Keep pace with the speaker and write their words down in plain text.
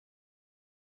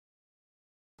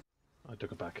I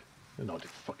took it back. No, the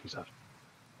fuck is that?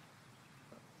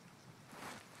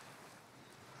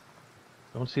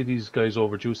 I don't see these guys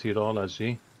over juicy at all, as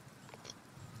G.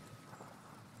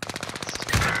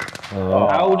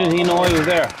 How did he know I was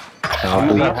there?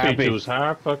 Heartbeat, Juice.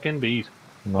 Heart fucking beat.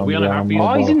 Are we on a heartbeat?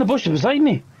 Oh, he's in the bushes beside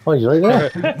me. Oh, he's right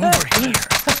there.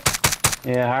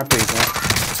 Yeah, heartbeat.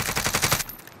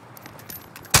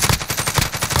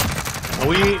 Are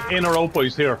we in or out,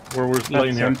 boys, here? Where we're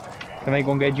lying here? Can I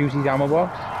go and get Juicy's ammo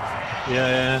box?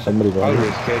 Yeah. Somebody go. I'll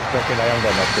risk it. Fucking, I haven't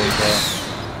got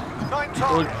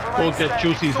that Go get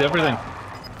Juicy's everything.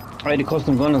 I had a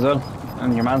custom gun as well.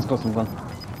 And your man's custom gun.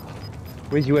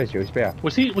 Where's US, Juice? Bear?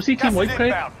 Was he Team White,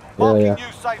 Craig? Yeah.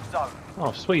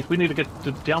 Oh, sweet. We need to get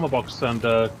the ammo box and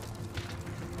get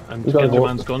your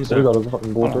man's guns there. We gotta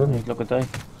fucking go there. Look at that.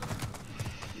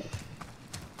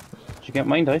 Did you get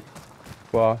mine, Ty?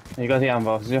 What? You got the ammo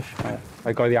box, yeah?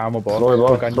 I got the ammo box.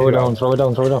 Throw it down. Throw it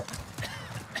down.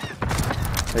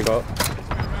 There you go.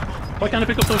 Why can't I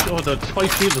pick up those? Oh, the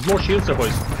 5 shields. There's more shields there,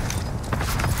 boys.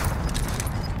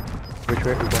 Which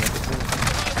way are we going?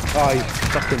 Oh, he's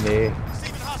fucking there.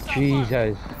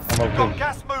 Jesus. I'm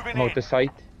out the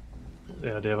sight.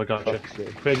 Yeah, Dave, I got you.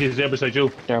 Craig, he's there beside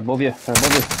you. They're above you.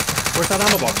 Where's that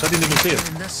ammo box? I didn't even see it.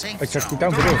 I checked it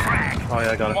down below. Oh,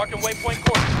 yeah, I got it.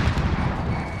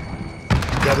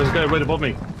 Yeah, there's a guy right above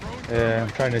me. I'm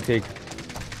trying to take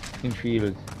in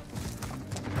shields.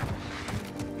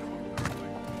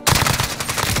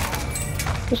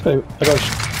 This guy, I got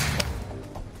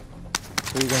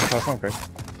Where are you going to pass on, Craig?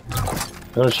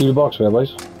 a shield box there,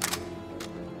 boys.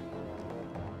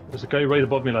 There's a guy right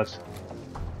above me, lads.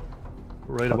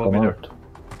 Right above me there.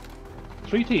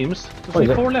 3 teams. There's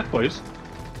like 4 left, boys.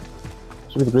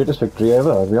 This will be the greatest victory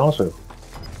ever, I'll be honest with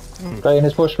you. Guy in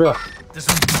his bush, yeah.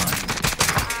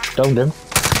 Downed him.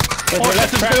 Oh,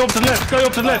 left, there's a guy up to the left. Guy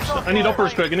up to the left. I need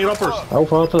uppers, Craig. I need uppers. How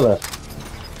far to the left?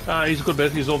 He's a good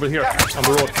bit. He's over here on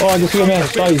the road. Oh, I can see him here.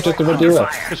 Sorry, he's just about to do it.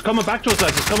 It's coming back to us,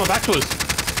 lads. It's coming back to us.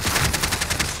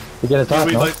 You get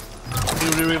attacked, no?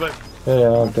 Revive.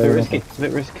 Yeah, It's a bit risky. It's a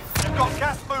bit risky. You've got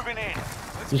gas moving in.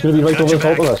 He's going to be right over the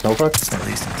top of us, no, Craig?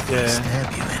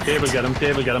 Yeah. Dave will get him.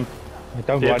 Dave got him.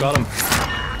 Dave got him.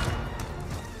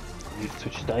 You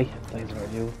switch die. Die's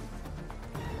already you.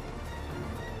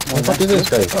 What the fuck is this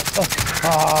guy?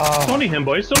 It's only him,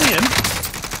 boys. It's only him.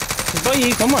 He's by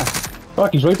you somewhere.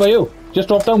 Fuck, he's right by you. Just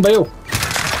dropped down by you.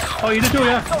 Oh, you did too,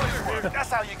 yeah. That's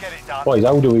how you get it done. Boys,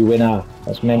 how do we win now?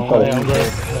 That's meant for it.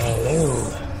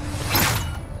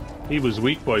 He was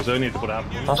weak, boys. I need to put out.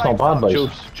 That's not bad, boys.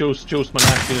 Juice,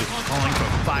 Manaki is Calling for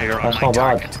fire on That's my not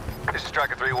bad. target. This is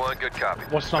Striker 3-1, good copy.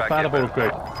 What's not bad about it,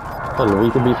 Greg? Well, we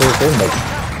could be first in, boys.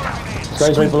 This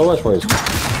guy's right below us, boys.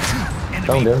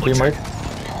 Down there, team right.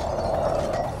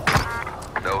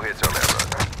 No hits on that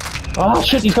run. Ah,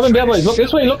 shit, he's coming back, boys. Look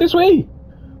this way, look this way.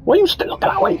 Why are you still looking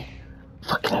that way?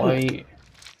 Fucking hell. Why?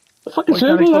 The fucking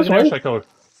circle, that's right.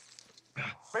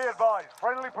 Be advised,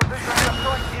 friendly precision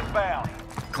airstrike inbound.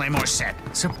 Claymore set.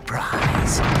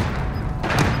 Surprise.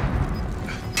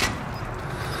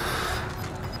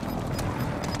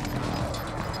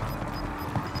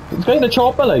 He's getting a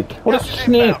chopper, like. What a Gas is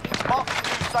snake. inbound. Mark the new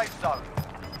safe zone.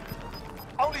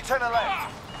 Only 10 are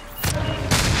left.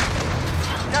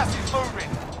 Gas is moving.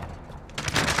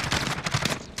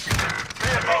 Be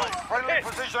advised, friendly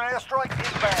precision airstrike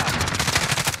inbound.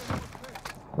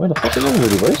 Where the fuck is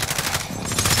everybody, boys?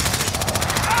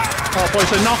 Oh,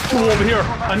 boys, I knocked 2 over here.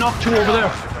 I knocked 2 over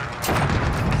there.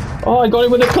 Oh, I got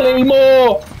him with a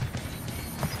claymore!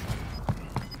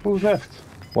 Who's left?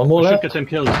 One more I should left. get them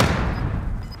killed. I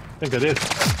think I did.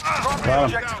 Primary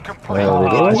objective complete. There we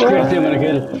go. Scraped him with a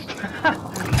kill.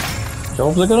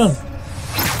 Job's a good one.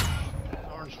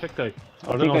 Orange stick guy.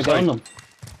 I think I downed him.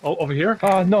 Oh, over here?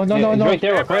 Oh, no. He's right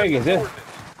there where Craig is, yeah?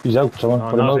 He's out, someone No,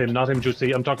 put him not out. him, not him,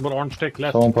 Juicy. I'm talking about orange stick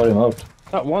left. Someone put him out.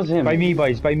 That was him. By me,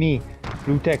 boys, by me.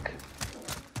 Blue tech.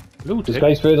 Loot. This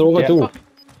guy's further over Yeah. too.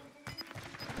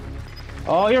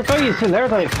 Oh, your guy is still there,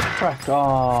 Dave. Crack.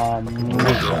 Oh,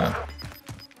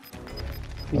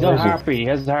 he's on harpy. He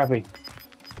has his harpy.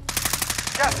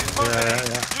 Gas is moving Yeah. in.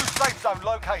 New safe zone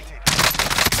located.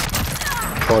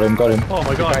 Got him. Oh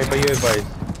my god. By you, boys.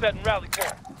 Setting rally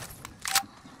call.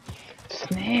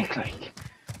 Snake, like.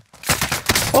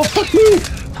 Oh, fuck me!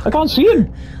 I can't see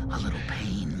him! A little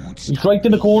pain won't He's right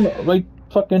in the corner, right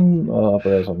fucking... Oh,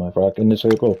 there's my frack, in the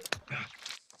circle.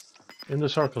 In the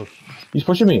circle. He's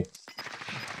pushing me.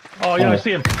 Oh yeah, I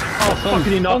see him. Oh,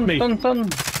 fucking he knocked me. Dun. He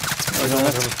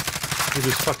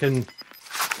was fucking...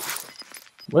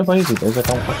 Where is he, guys? I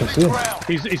can't fucking see him.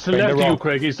 He's to the left of you,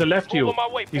 Craig. He's to the left of you.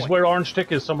 He's where orange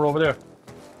stick is, somewhere over there.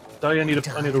 Die, I need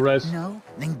a res. No,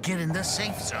 then get in the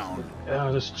safe zone.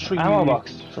 Yeah, there's 3. Ammo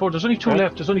box. 4. There's only 2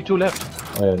 left. There's only 2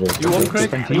 left. Oh, yeah, there's You up, Craig?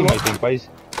 Different You team, up? I think, boys.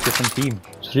 Different team.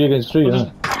 It's 3 against 3,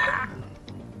 yeah.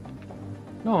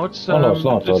 No, it's Oh, no, it's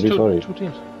not, sorry, sorry. 2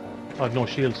 teams. I have no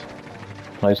shields.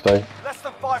 Nice die. Less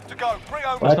than 5 to go. Bring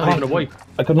home That's the not even a wipe.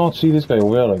 I could not see this guy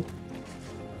over there, like.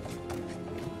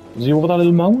 Is he over that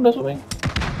little mound or something?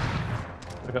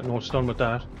 I got no stun with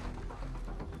that.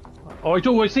 Oh, I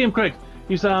do. I see him, Craig.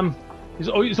 He's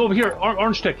over here.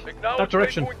 Orange tick. That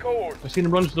direction. I seen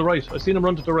him run to the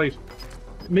right.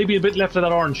 Maybe a bit left of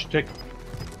that orange tick.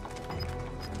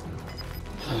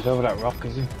 He's over that rock,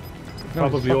 is he?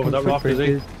 Probably over that rock, is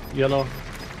he? Yellow.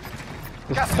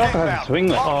 This Gas sucker has a inbound. swing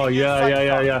like. Oh,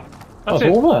 yeah. Oh, That's it's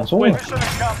it. over, it's over. Win. Mission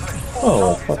accomplished.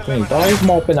 Oh, Full fuck me. targets Dive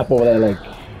mopping up over there, like.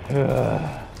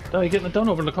 Are you getting it done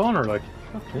over in the corner, like?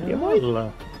 Okay,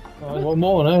 well, One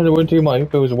more, no? They weren't too much.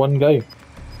 There was one guy.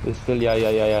 There's still,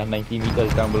 yeah. 90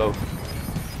 meters down below.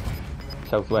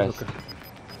 Southwest.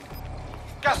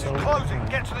 Gas is closing.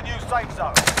 Get to the new safe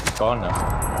zone. Gone now.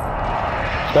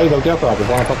 Guys out there, Frank. If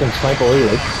you want a fucking sniper, really,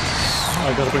 like.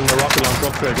 I gotta bring the rocket launcher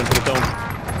up, Craig, and put it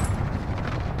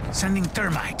down. Sending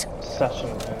thermite. Such a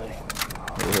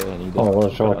Yeah, I need Oh, it.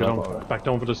 what a shot. Back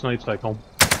down for the snipes, like home.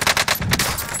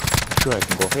 Sure, I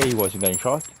can go. Hey, he wasn't getting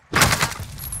shot.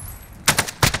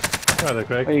 Right there,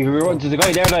 Craig. Hey, there's a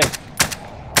guy there, like.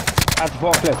 At the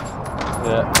forklift.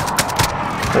 Yeah.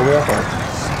 Over there, Frank.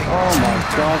 Oh my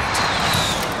god.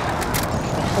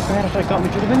 Fucking hell, I got me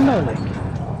through the window, like.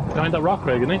 Behind that rock,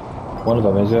 Craig, isn't he? One of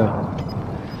them is, yeah.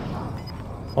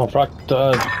 Oh, Frank,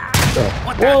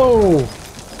 whoa!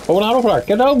 Bow and arrow, Frank,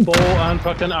 get down! Bow and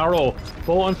fucking arrow,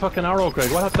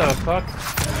 Craig. What the fuck?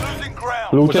 Losing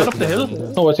ground. Blue Was tick. that up the hill?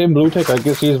 No, it's in blue tick. I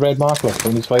can see his red mark, look,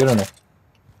 when he's firing it.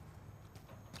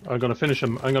 I'm gonna finish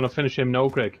him now,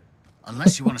 Craig.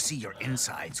 Unless you want to see your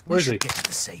insides, we Where is should he? get to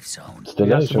the safe zone. Still He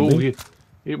there, has to should move. be.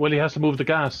 He has to move the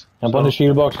gas. I'm putting the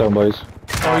shield box down, boys.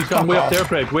 Oh, he's gone way up there,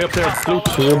 Craig. Way up there. Blue.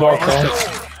 Shield box down.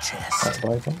 Chest.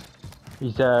 Right, huh?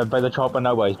 He's by the chopper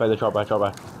now, boys. By the chopper.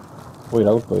 Wait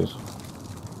out, boys.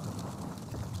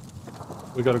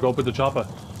 We gotta go up with the chopper.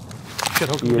 Shit,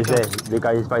 how can He we is get there. down? The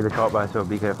guy is by the chopper, so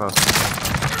be careful.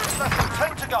 Less than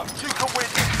 10 to go. You can win.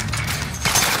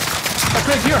 Oh,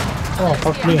 Craig, here. Oh,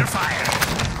 fuck me. Under fire.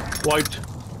 Wiped.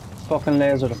 Fucking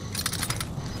laser them.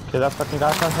 Did that fucking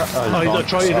gas on? Oh, he's gone. not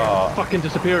trying. Oh, Fucking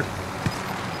disappeared.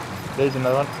 there's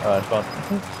another one. Oh, it's gone.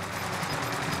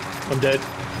 I'm dead.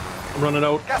 I'm running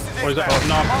out. Gas is Where's it? inbound.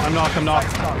 Oh, I'm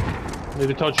knocked. Safe zone. Need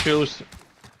to touch shoes.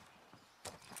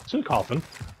 Still coughing.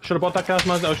 Should have bought that gas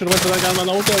mask. I should have went to that gas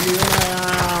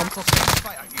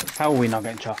mask. How are we not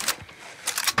getting shot?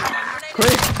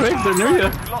 Craig, they're near you.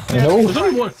 Lost I know. There's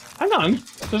only one. Hang on.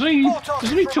 There's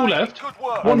only 2 left. Good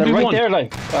work. Oh, they're 1v1. right there,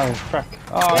 like. Oh, frack.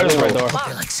 Oh, there's the right door.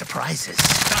 They're like surprises.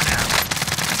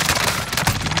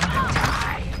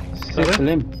 Stun Six to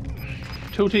limb.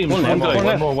 2 teams, One one left,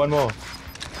 guy. one left.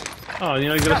 Oh, you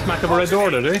know, you got a smack of a red door,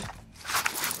 did he?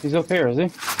 He's up here, is he?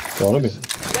 Gotta be.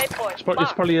 It's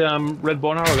probably red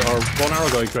bone arrow or bone arrow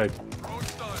guy, Craig.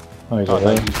 Oh, he's over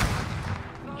there.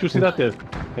 Did you see that, Dave?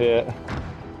 Yeah.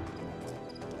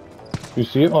 You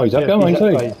see him? Oh, he's up there, my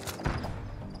side.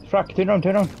 Frack, turn around.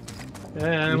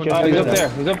 Yeah, Oh, he's up there.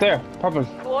 He's up there. Purple.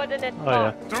 Coordinate Oh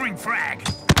yeah. Throwing frag.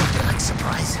 They're like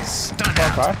surprises. Stun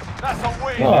out. That's a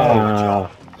win. Ah,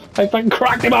 I fucking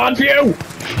cracked him on for you!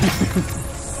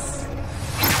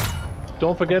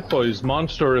 Don't forget, boys,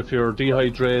 Monster if you're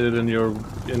dehydrated and you're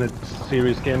in a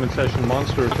serious gaming session.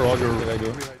 Monster for all your.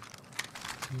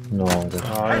 No, I don't.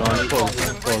 Head to the box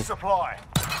and resupply.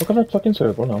 Look at that fucking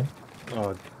circle now.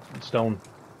 Oh, it's down.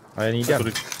 I need I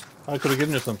them. could have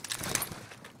given you some.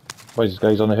 Boys, this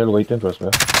guy's on the hill waiting for us,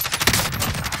 man.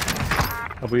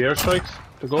 Have we airstrikes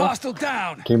to go? Hostile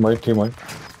down. Team wipe. How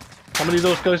many of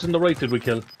those guys in the right did we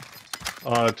kill?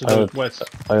 To the west.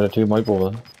 I had a team wipe over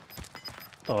there.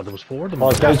 Oh, there was 4 of them. Oh,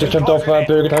 this guy's just jumped off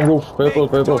Burger Time roof. Purple.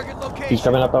 He's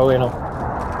coming up our way now.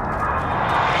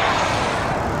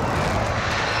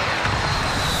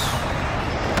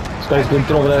 This guy's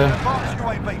glinting over there. Advanced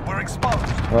UAV. We're exposed.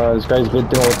 This guy's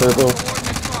glinting over purple.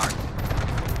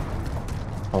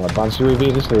 Oh, advanced UAV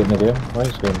is just in the game.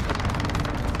 Nice game.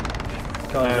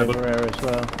 Guy over there as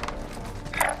well.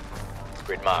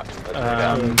 Grid marked. Let's move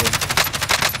out.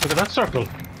 Look at that circle.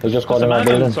 They just got That's a in our man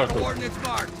in the building. circle.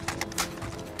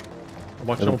 I'm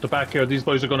watching out the back here. These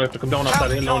boys are going to have to come down off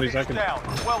that hill now in a Target's second. down.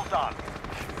 Well done.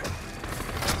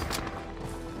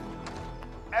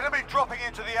 Enemy dropping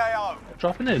into the AO.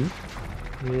 Dropping in.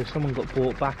 Yeah, someone got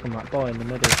brought back on that guy in the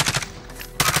middle.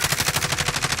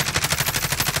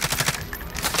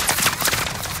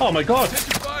 Oh my god!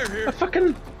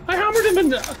 I I hammered him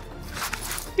and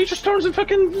he just turns and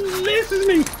fucking laces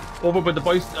me. Over by the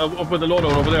up by the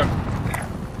loadout over there.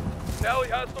 Tally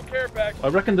hostile care pack. I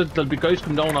reckon that there'll be guys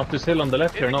come down off this hill on the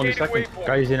left here now in a second.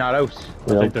 Guys in our house. I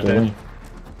think they're dead.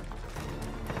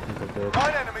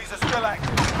 9 enemies are still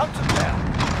active. Hunt them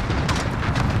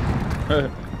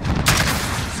down.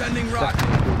 Sending rock.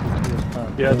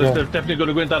 Yeah, they're definitely going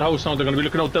to go in that house now. They're going to be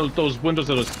looking out those windows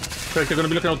at us. Correct, they're going to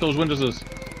be looking out those windows at us.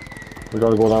 We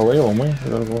gotta go that way, won't we? We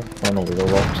gotta go. Oh no, we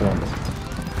gotta walk around.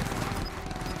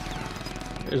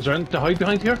 Is there anything to hide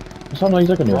behind here? It's not nice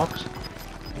looking here. Rocks?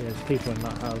 Yeah, there's people in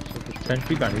that house. So there's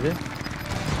sentry gun, is it?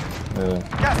 Yeah.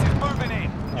 Gas is moving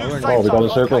in. New safe Oh, we got zone a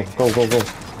circle. located. Go, go, go.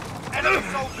 Enemy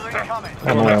soldier incoming.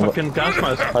 I want a fucking gas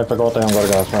mask. I forgot I haven't got a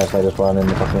gas mask. I just ran in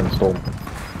the fucking stone.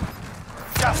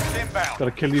 Gas is inbound.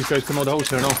 Gotta kill these guys coming out of the house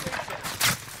here now.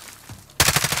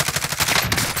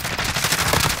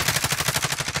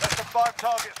 Less than 5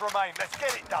 targets remain. Let's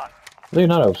get it done. Are they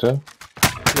not out, sir?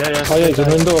 Yeah. Oh yeah, there's a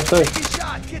window up there. Taking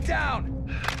shot. Get down.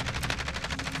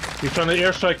 He's trying to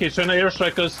airstrike. He's trying to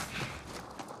airstrike us.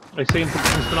 I seen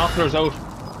his binoculars out.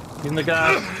 He's in the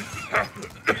gas.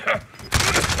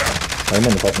 I'm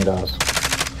in the fucking gas.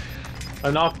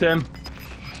 I knocked him.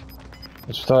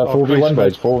 It's just 4v1,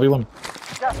 guys. 4v1.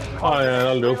 Gas is Oh yeah,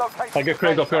 that'll do. relocating I'll get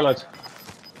Craig up here, lads.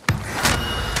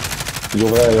 He's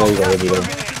over there. Yeah, he's already there.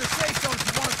 Get into the safe zone if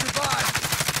you want to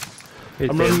survive.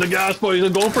 I'm running the gas, boys.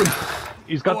 I'm going for him.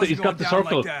 He's got the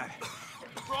circle.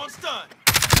 Bronze done.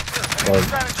 Right.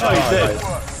 Oh, he's dead.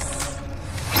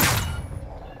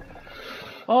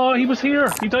 Oh, he was here.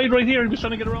 He died right here. He was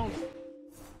trying to get around.